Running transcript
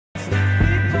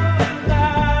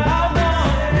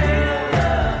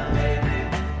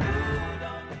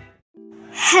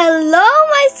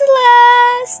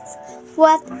Celeste!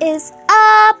 What is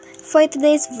up? For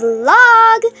today's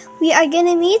vlog, we are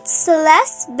gonna meet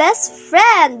Celeste's best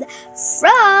friend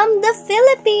from the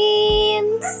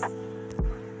Philippines.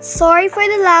 Sorry for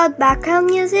the loud background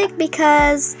music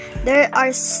because there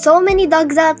are so many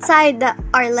dogs outside that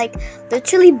are like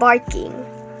literally barking.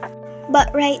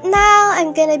 But right now,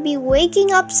 I'm gonna be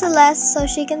waking up Celeste so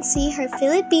she can see her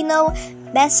Filipino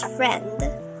best friend.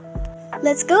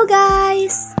 Let's go,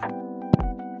 guys!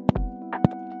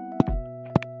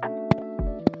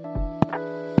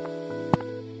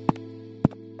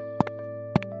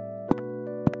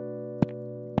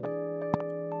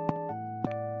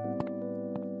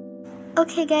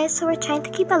 Okay guys, so we're trying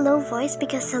to keep a low voice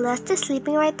because Celeste is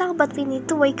sleeping right now, but we need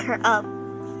to wake her up.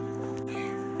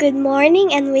 Good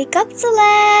morning and wake up,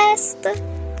 Celeste!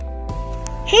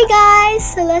 Hey guys,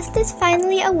 Celeste is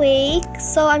finally awake,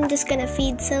 so I'm just gonna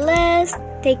feed Celeste,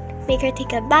 make her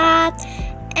take a bath,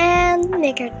 and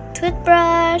make her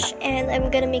toothbrush, and I'm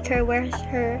gonna make her wear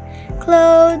her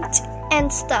clothes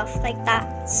and stuff like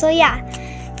that. So yeah,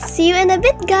 see you in a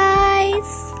bit, guys!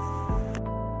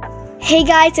 Hey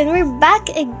guys, and we're back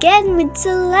again with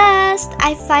Celeste.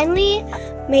 I finally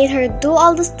made her do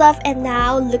all the stuff and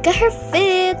now look at her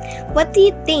fit. What do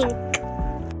you think?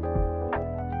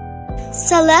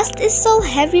 Celeste is so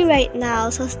heavy right now,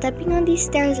 so stepping on these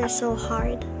stairs are so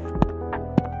hard.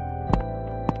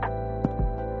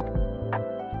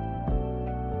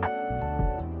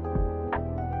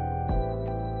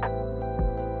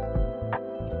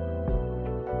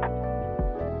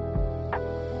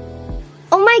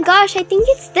 Oh my gosh, I think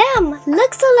it's them!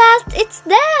 Look, Celeste, it's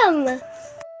them!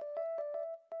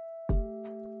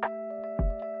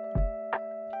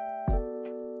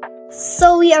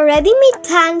 So we already made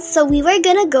plans, so we were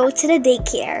gonna go to the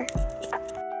daycare.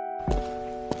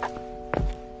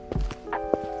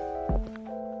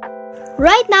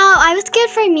 Right now, I was scared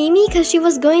for Mimi because she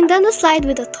was going down the slide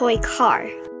with a toy car.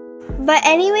 But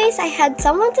anyways, I had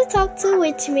someone to talk to,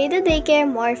 which made the daycare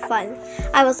more fun.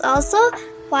 I was also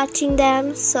watching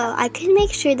them so I could make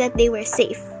sure that they were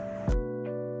safe.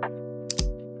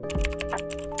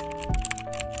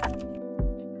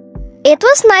 It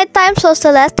was nighttime, so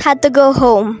Celeste had to go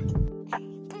home.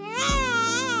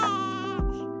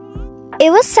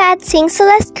 It was sad seeing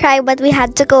Celeste cry, but we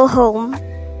had to go home.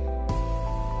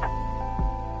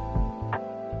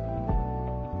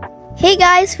 Hey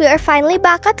guys, we are finally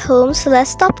back at home.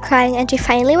 Celeste stopped crying and she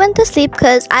finally went to sleep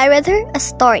because I read her a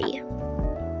story.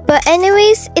 But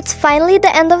anyways, it's finally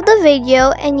the end of the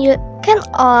video and you can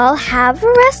all have the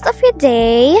rest of your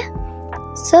day.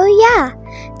 So yeah,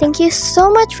 thank you so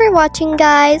much for watching,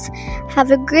 guys.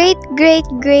 Have a great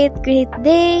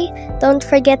day. Don't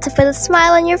forget to put a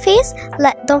smile on your face.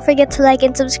 Don't forget to like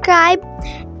and subscribe.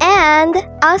 And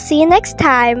I'll see you next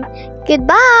time.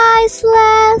 Goodbye,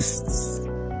 Celeste.